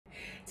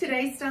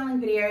Today's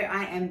styling video,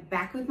 I am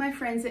back with my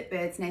friends at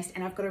Bird's Nest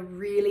and I've got a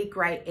really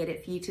great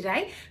edit for you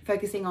today,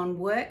 focusing on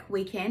work,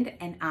 weekend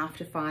and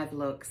after 5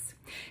 looks.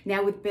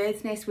 Now with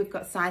Bird's Nest, we've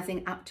got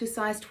sizing up to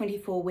size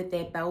 24 with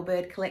their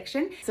Bellbird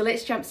collection. So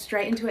let's jump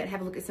straight into it and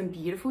have a look at some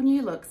beautiful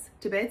new looks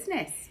to Bird's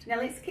Nest. Now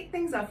let's kick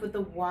things off with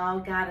the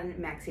Wild Garden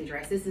maxi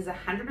dress. This is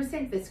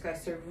 100%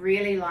 viscose, so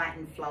really light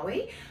and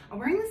flowy. I'm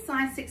wearing the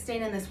size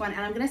 16 in this one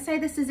and I'm gonna say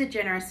this is a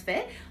generous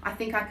fit. I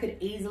think I could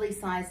easily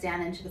size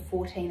down into the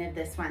 14 of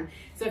this one.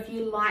 So if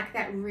you like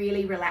that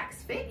really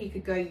relaxed fit, you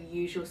could go your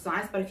usual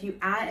size, but if you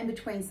are in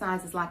between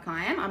sizes like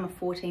I am, I'm a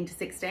 14 to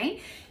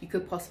 16, you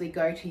could possibly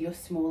go to your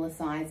smaller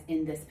size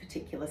in this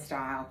particular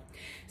style.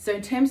 So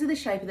in terms of the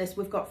shape of this,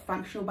 we've got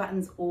functional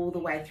buttons all the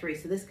way through.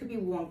 So this could be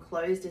worn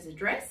closed as a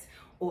dress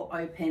or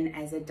open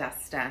as a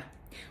duster.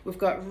 We've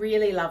got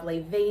really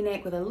lovely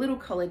V-neck with a little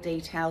collar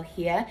detail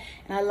here,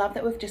 and I love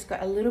that we've just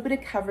got a little bit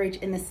of coverage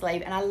in the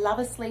sleeve, and I love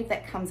a sleeve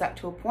that comes up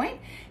to a point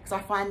because I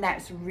find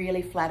that's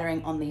really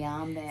flattering on the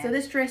arm there. So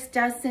this dress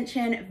does cinch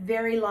in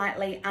very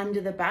lightly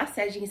under the bust.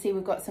 As you can see,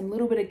 we've got some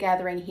little bit of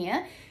gathering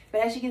here, but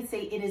as you can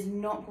see, it is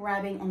not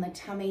grabbing on the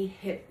tummy,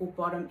 hip or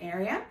bottom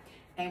area,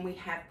 and we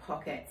have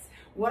pockets.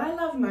 What I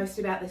love most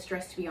about this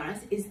dress, to be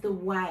honest, is the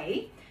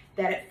way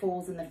that it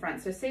falls in the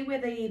front. So see where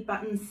the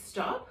buttons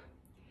stop?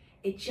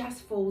 It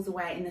just falls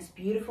away in this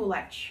beautiful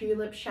like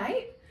tulip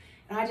shape.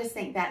 And I just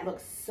think that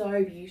looks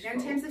so beautiful.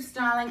 Now in terms of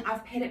styling,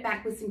 I've paired it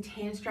back with some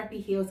tan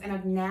strappy heels and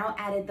I've now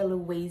added the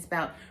Louise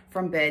belt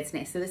from Bird's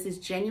Nest. So this is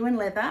genuine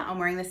leather. I'm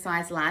wearing the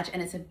size large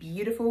and it's a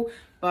beautiful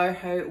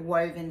boho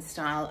woven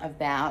style of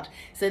belt.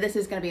 So this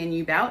is going to be a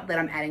new belt that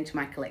I'm adding to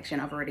my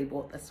collection. I've already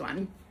bought this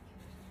one.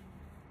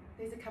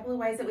 There's a couple of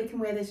ways that we can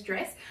wear this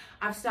dress.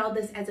 I've styled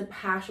this as a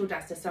partial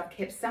duster, so I've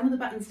kept some of the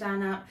buttons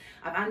done up,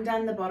 I've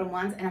undone the bottom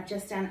ones, and I've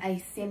just done a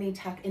semi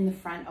tuck in the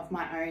front of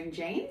my own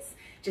jeans,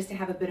 just to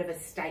have a bit of a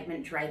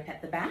statement drape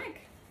at the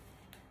back.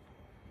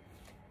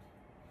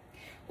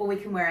 Or we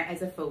can wear it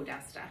as a full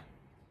duster.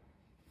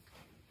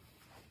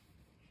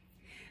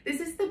 This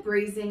is the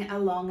Breezing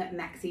Along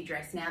maxi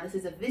dress. Now this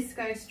is a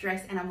viscose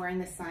dress and I'm wearing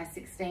the size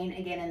 16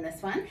 again in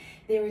this one.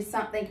 There is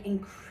something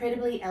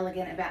incredibly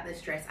elegant about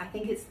this dress. I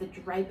think it's the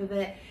drape of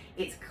it.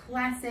 It's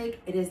classic.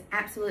 It is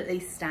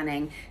absolutely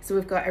stunning. So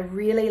we've got a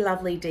really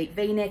lovely deep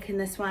V-neck in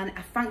this one,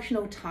 a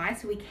functional tie,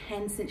 so we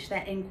can cinch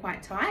that in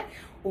quite tight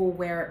or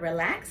wear it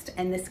relaxed.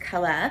 And this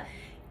color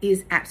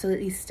is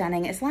absolutely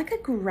stunning. It's like a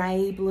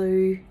gray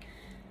blue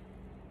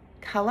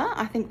color.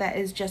 I think that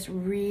is just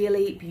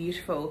really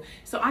beautiful.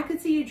 So I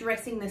could see you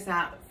dressing this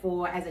up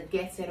for as a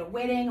guest at a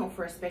wedding or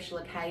for a special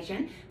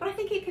occasion, but I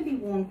think it can be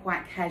worn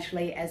quite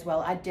casually as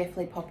well. I'd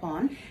definitely pop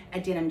on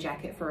a denim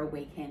jacket for a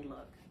weekend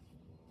look.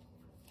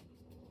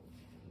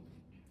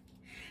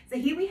 So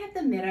here we have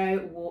the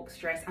Meadow Walks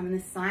dress. I'm in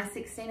the size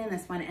 16 in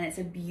this one and it's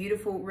a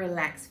beautiful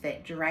relaxed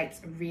fit,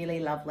 drapes really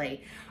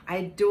lovely. I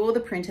adore the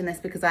print in this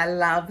because I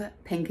love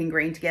pink and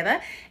green together,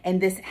 and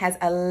this has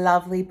a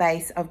lovely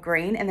base of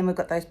green and then we've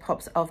got those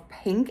pops of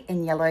pink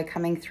and yellow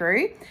coming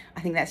through. I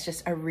think that's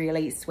just a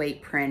really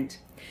sweet print.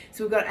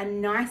 So we've got a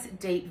nice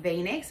deep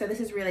V-neck. So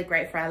this is really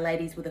great for our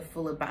ladies with a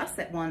fuller bust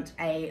that want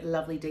a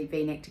lovely deep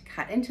V-neck to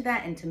cut into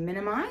that and to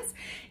minimize.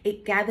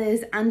 It gathers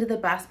under the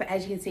bust, but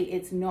as you can see,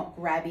 it's not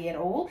grabby at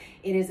all.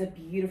 It is a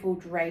beautiful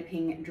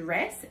draping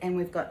dress and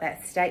we've got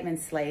that statement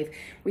sleeve.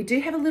 We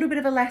do have a little bit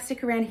of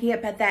elastic around here,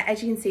 but that,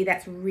 as you can see,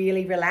 that's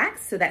really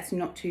relaxed. So that's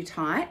not too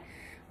tight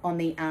on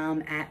the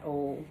arm at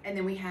all. And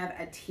then we have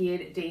a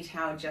tiered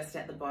detail just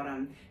at the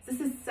bottom.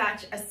 This is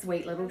such a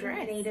sweet little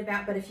dress. Need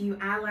about, but if you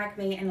are like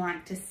me and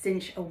like to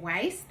cinch a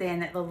waist,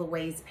 then the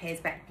Louise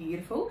pairs back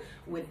beautiful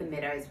with the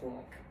Meadows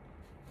Walk.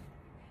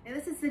 Now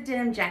this is the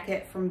denim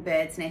jacket from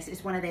Bird's Nest.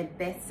 It's one of their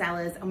best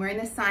sellers. I'm wearing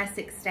the size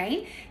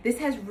 16. This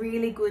has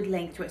really good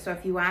length to it. So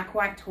if you are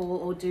quite tall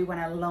or do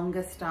want a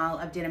longer style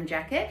of denim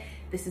jacket,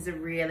 this is a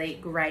really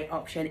great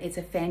option. It's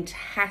a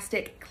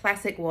fantastic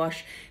classic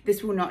wash.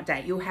 This will not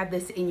date. You'll have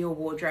this in your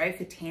wardrobe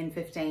for 10,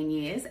 15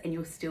 years and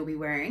you'll still be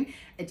wearing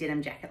a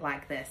denim jacket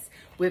like this.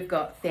 We've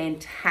got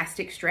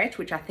fantastic stretch,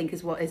 which I think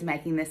is what is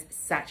making this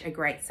such a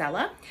great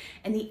seller.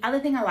 And the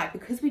other thing I like,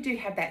 because we do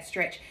have that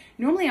stretch,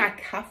 normally I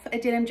cuff a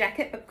denim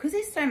jacket, but because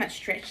there's so much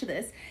stretch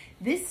to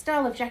this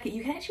style of jacket,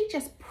 you can actually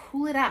just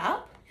pull it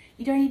up.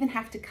 You don't even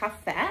have to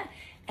cuff that.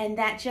 And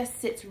that just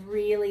sits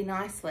really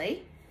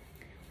nicely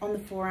on the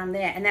forearm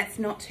there, and that's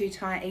not too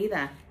tight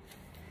either.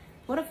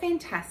 What a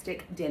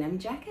fantastic denim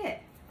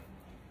jacket.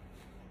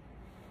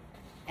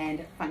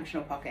 And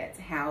functional pockets,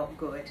 how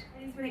good.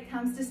 When it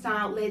comes to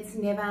style, let's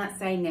never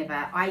say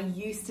never. I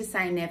used to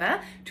say never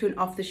to an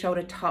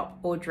off-the-shoulder top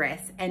or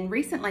dress, and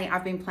recently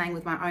I've been playing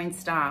with my own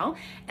style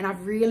and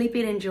I've really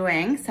been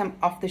enjoying some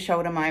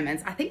off-the-shoulder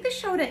moments. I think the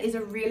shoulder is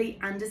a really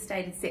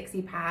understated,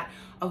 sexy part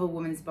of a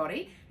woman's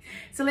body.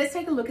 So let's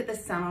take a look at the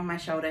sun on my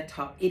shoulder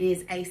top. It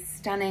is a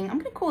stunning, I'm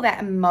going to call that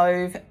a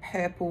mauve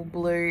purple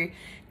blue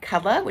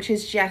color, which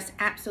is just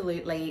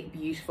absolutely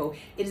beautiful.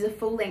 It is a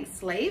full length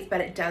sleeve,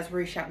 but it does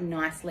ruche up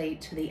nicely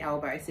to the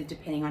elbow, so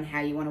depending on how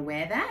you want to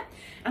wear that.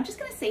 I'm just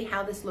going to see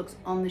how this looks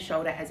on the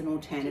shoulder as an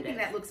alternative. I think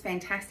that looks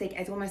fantastic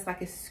as almost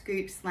like a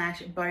scoop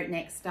slash boat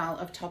neck style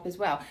of top as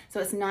well. So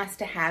it's nice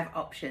to have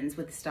options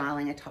with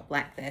styling a top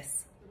like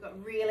this.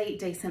 Got really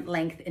decent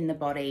length in the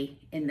body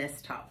in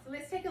this top. So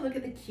let's take a look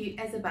at the cute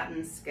as a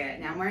button skirt.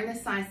 Now I'm wearing the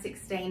size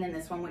 16 in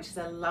this one, which is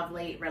a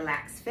lovely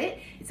relaxed fit.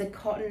 It's a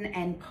cotton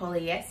and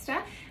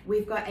polyester.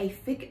 We've got a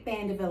thick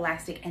band of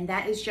elastic, and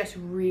that is just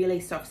really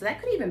soft. So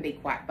that could even be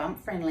quite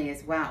bump friendly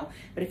as well.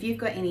 But if you've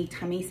got any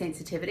tummy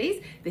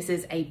sensitivities, this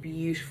is a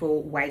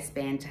beautiful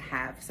waistband to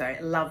have. So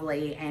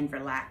lovely and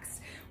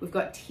relaxed. We've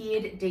got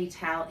tiered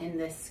detail in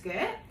this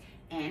skirt,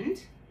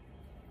 and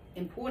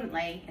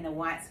importantly, in a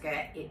white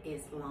skirt, it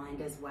is lined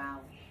as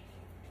well.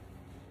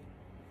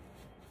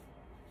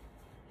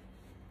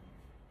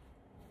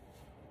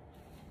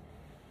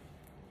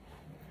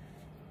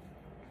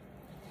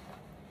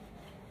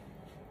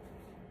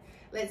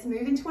 Let's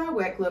move into our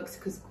work looks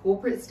because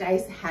corporate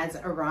Stace has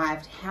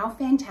arrived. How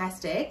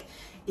fantastic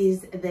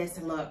is this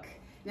look?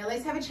 Now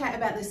let's have a chat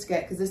about the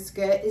skirt, because the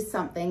skirt is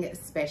something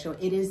special.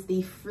 It is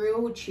the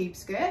frill tube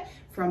skirt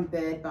from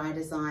Bird by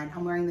Design.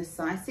 I'm wearing the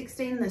size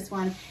 16 in this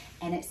one,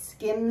 and it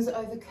skims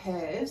over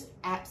curves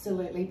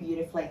absolutely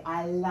beautifully.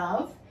 I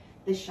love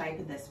the shape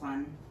of this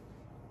one.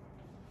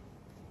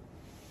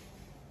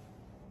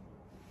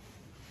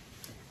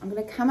 I'm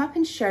going to come up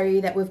and show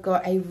you that we've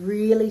got a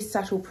really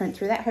subtle print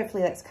through that.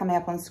 Hopefully that's coming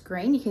up on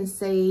screen. You can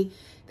see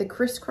the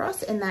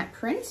crisscross in that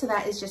print. So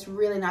that is just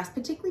really nice,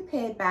 particularly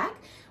paired back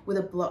with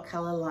a block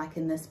color like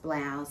in this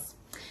blouse.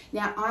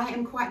 Now I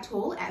am quite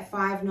tall at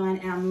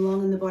 5'9", and I'm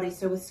long in the body.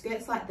 So with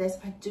skirts like this,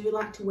 I do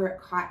like to wear it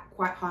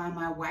quite high on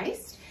my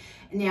waist.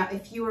 Now,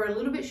 if you are a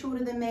little bit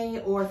shorter than me,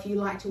 or if you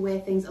like to wear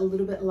things a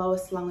little bit lower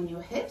slung on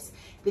your hips,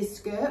 this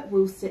skirt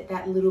will sit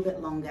that little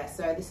bit longer.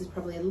 So this is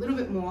probably a little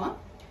bit more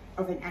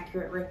of an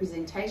accurate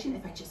representation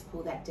if I just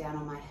pull that down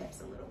on my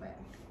hips a little bit.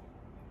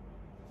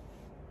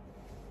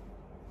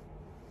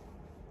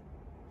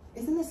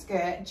 Isn't the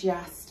skirt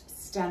just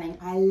stunning?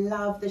 I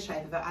love the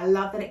shape of it. I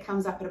love that it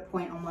comes up at a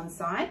point on one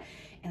side,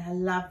 and I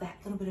love that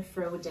little bit of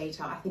frill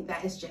detail. I think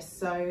that is just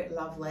so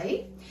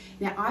lovely.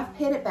 Now I've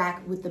paired it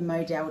back with the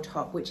modal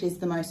top, which is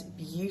the most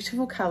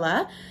beautiful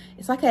color.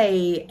 It's like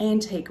a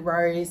antique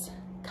rose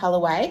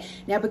colorway.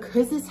 Now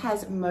because this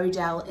has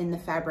modal in the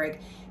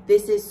fabric,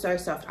 this is so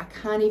soft. I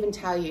can't even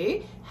tell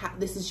you how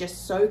this is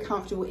just so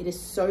comfortable. It is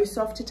so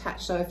soft to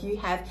touch. So if you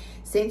have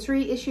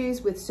sensory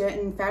issues with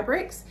certain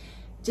fabrics,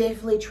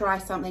 definitely try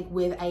something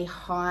with a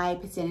high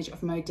percentage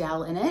of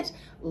modal in it,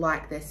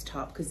 like this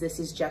top, because this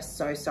is just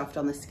so soft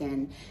on the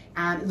skin.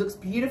 It looks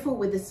beautiful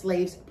with the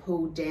sleeves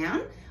pulled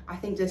down. I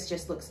think this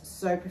just looks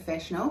so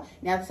professional.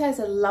 Now this has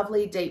a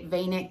lovely deep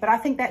V-neck, but I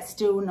think that's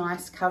still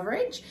nice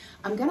coverage.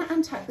 I'm gonna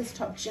untuck this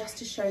top just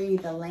to show you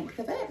the length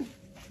of it.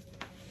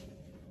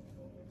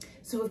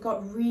 So we've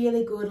got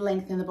really good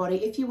length in the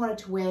body. If you wanted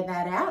to wear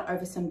that out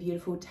over some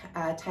beautiful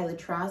tailored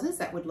trousers,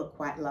 that would look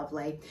quite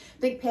lovely. I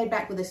think paired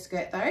back with a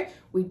skirt though,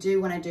 we do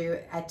want to do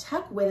a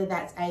tuck, whether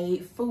that's a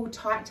full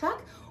tight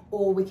tuck,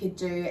 or we could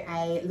do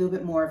a little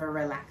bit more of a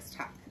relaxed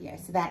tuck. Yeah,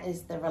 so that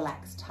is the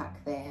relaxed tuck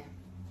there.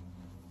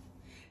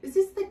 This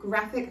is the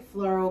graphic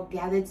floral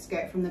gathered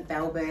skirt from the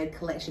Bellbird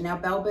collection. Now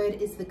Bellbird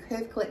is the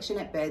curve collection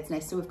at Bird's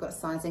Nest, so we've got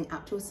sizing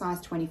up to a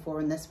size 24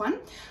 in this one.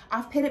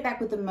 I've paired it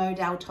back with the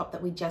modal top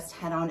that we just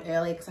had on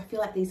earlier because I feel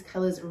like these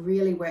colors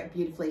really work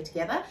beautifully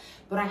together,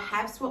 but I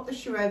have swapped the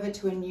shoe over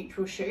to a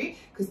neutral shoe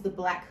because the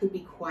black could be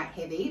quite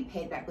heavy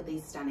paired back with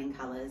these stunning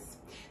colors.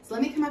 So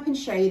let me come up and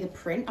show you the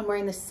print. I'm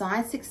wearing the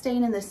size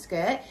 16 in the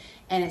skirt,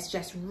 and it's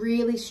just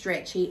really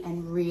stretchy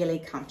and really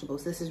comfortable.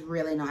 So this is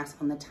really nice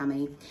on the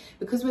tummy.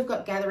 Because we've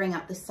got gathering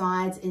up the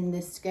sides in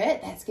this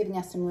skirt, that's giving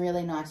us some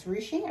really nice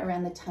ruching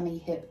around the tummy,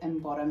 hip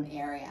and bottom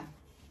area.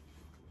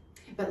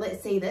 But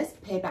let's see this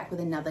paired back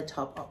with another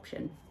top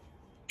option.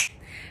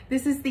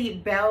 This is the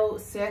Bell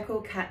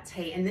Circle Cut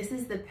Tee, and this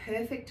is the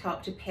perfect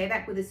top to pair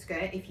back with a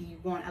skirt if you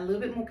want a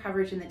little bit more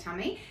coverage in the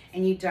tummy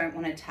and you don't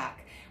want to tuck.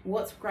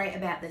 What's great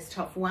about this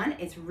top, one,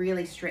 it's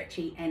really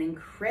stretchy and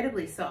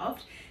incredibly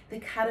soft. The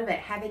cut of it,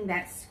 having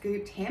that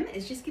scooped hem,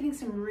 is just giving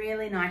some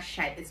really nice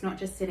shape. It's not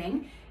just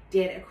sitting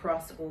dead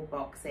across or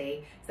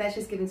boxy. So that's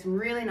just giving some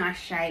really nice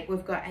shape.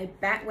 We've got a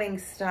batwing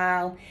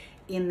style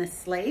in the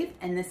sleeve,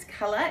 and this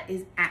color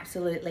is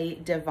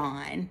absolutely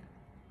divine.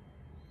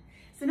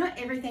 So not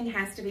everything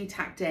has to be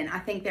tucked in. I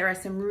think there are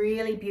some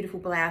really beautiful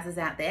blouses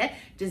out there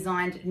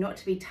designed not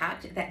to be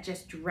tucked, that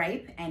just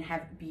drape and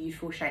have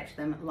beautiful shape to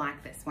them,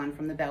 like this one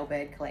from the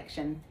Bellbird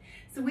collection.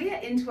 So we are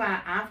into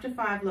our after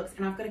 5 looks,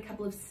 and I've got a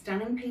couple of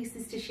stunning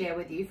pieces to share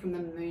with you from the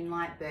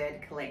Moonlight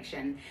Bird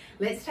collection.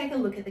 Let's take a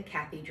look at the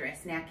Kathy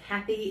dress. Now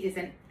Kathy is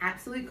an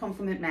absolute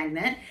compliment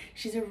magnet.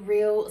 She's a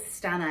real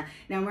stunner.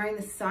 Now I'm wearing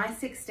the size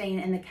 16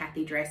 in the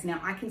Kathy dress. Now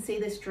I can see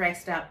this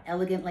dressed up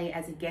elegantly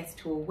as a guest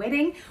to a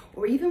wedding,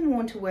 or even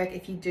worn to work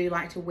if you do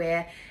like to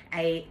wear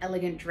a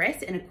elegant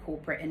dress in a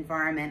corporate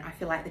environment. I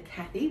feel like the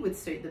Kathy would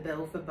suit the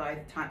bill for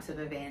both types of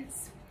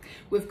events.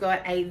 We've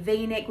got a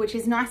V-neck, which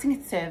is nice and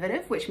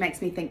conservative, which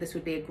makes me think this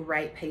would be a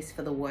great piece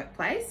for the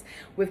workplace.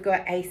 We've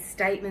got a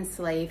statement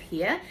sleeve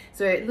here,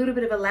 so a little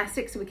bit of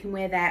elastic so we can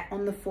wear that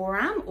on the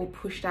forearm or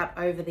pushed up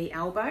over the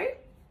elbow.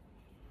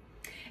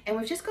 And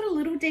we've just got a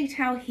little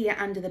detail here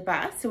under the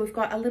bust. So we've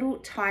got a little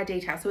tie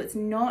detail. So it's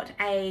not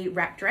a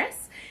wrap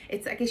dress.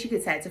 It's, I guess you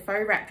could say it's a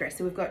faux wrap dress.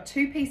 So we've got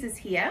two pieces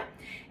here.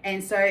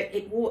 And so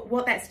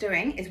what that's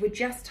doing is we're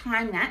just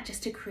tying that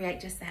just to create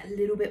just that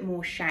little bit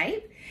more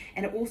shape.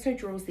 And it also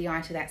draws the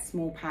eye to that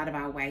small part of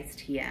our waist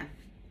here.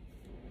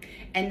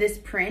 And this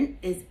print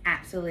is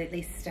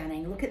absolutely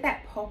stunning. Look at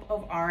that pop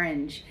of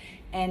orange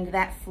and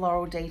that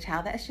floral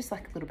detail. That's just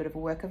like a little bit of a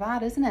work of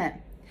art, isn't it?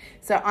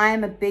 So I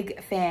am a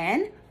big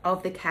fan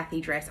of the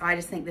Kathy dress. I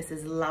just think this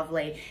is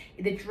lovely.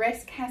 The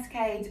dress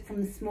cascades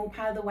from the small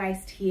part of the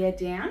waist here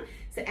down.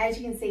 So as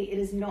you can see, it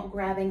is not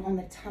grabbing on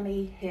the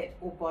tummy, hip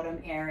or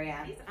bottom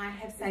area. I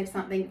have saved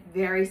something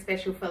very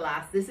special for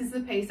last. This is the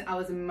piece I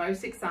was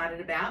most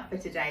excited about for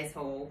today's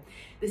haul.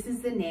 This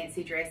is the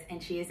Nancy dress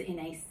and she is in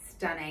a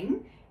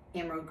stunning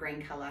emerald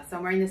green color. So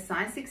I'm wearing the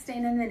size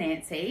 16 in the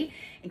Nancy.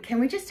 And can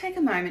we just take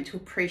a moment to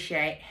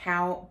appreciate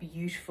how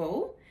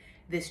beautiful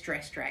this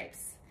dress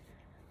drapes?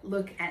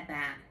 Look at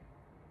that.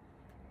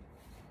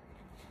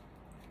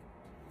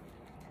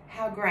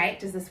 How great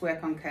does this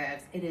work on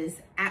curves? It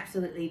is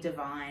absolutely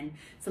divine.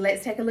 So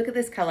let's take a look at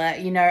this color.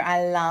 You know,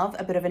 I love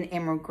a bit of an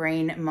emerald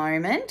green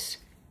moment.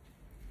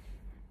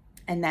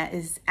 And that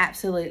is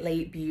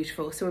absolutely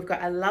beautiful. So we've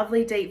got a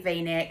lovely deep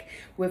V-neck.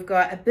 We've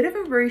got a bit of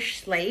a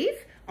ruche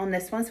sleeve on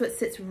this one, so it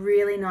sits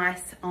really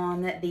nice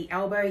on the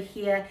elbow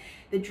here.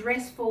 The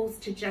dress falls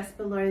to just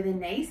below the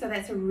knee, so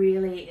that's a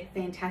really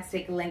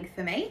fantastic length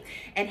for me.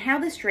 And how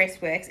this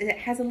dress works is it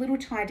has a little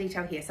tie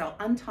detail here, so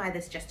I'll untie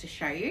this just to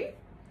show you.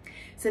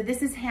 So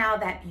this is how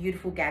that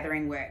beautiful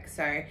gathering works.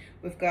 So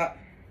we've got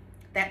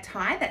that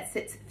tie that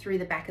sits through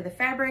the back of the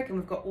fabric, and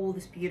we've got all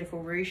this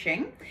beautiful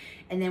ruching.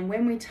 And then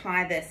when we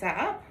tie this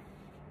up,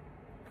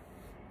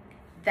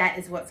 that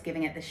is what's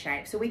giving it the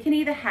shape. So we can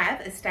either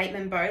have a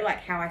statement bow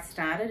like how I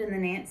started in the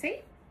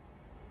Nancy,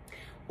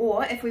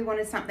 or if we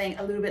wanted something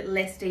a little bit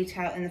less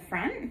detail in the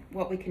front,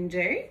 what we can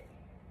do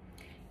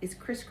is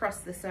crisscross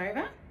this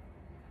over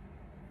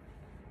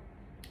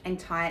and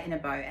tie it in a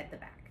bow at the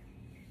back.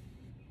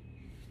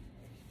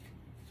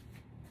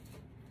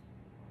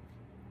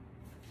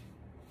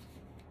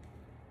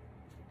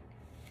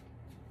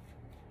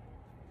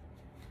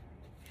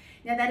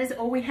 Now that is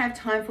all we have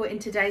time for in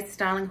today's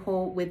styling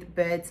haul with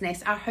Bird's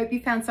Nest. I hope you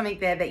found something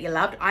there that you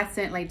loved. I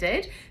certainly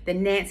did. The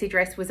Nancy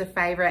dress was a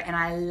favorite and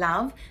I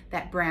love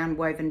that brown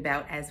woven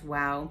belt as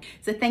well.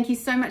 So thank you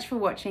so much for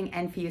watching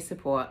and for your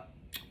support.